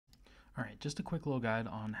Alright, just a quick little guide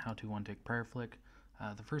on how to one-take prayer flick.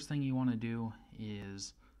 The first thing you want to do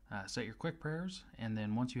is set your quick prayers, and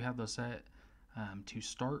then once you have those set, to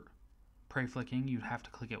start pray flicking, you'd have to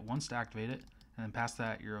click it once to activate it, and then past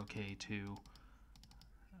that you're okay to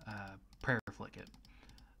prayer flick it.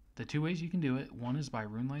 The two ways you can do it, one is by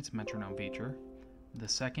RuneLight's metronome feature. The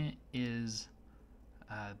second is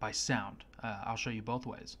by sound. I'll show you both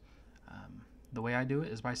ways. The way I do it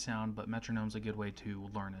is by sound, but metronome's a good way to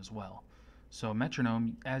learn as well. So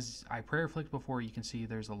metronome, as I prayer flicked before, you can see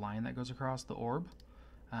there's a line that goes across the orb.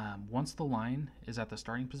 Once the line is at the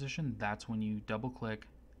starting position, that's when you double click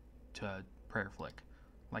to prayer flick,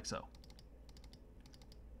 like so.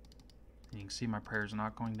 And you can see my prayers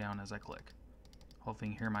not going down as I click.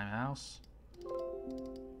 Hopefully you can hear my mouse.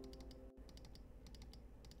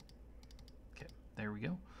 Okay, there we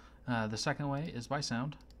go. The second way is by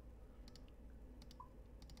sound.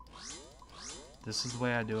 This is the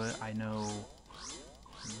way I do it. I know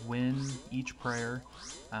when each prayer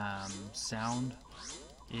sound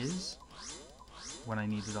is when I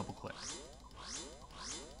need to double click.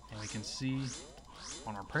 And we can see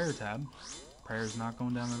on our prayer tab, prayer is not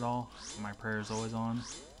going down at all. My prayer is always on.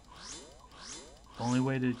 The only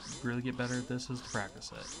way to really get better at this is to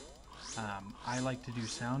practice it. I like to do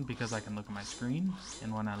sound because I can look at my screen,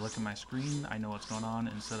 and when I look at my screen, I know what's going on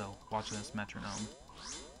instead of watching this metronome.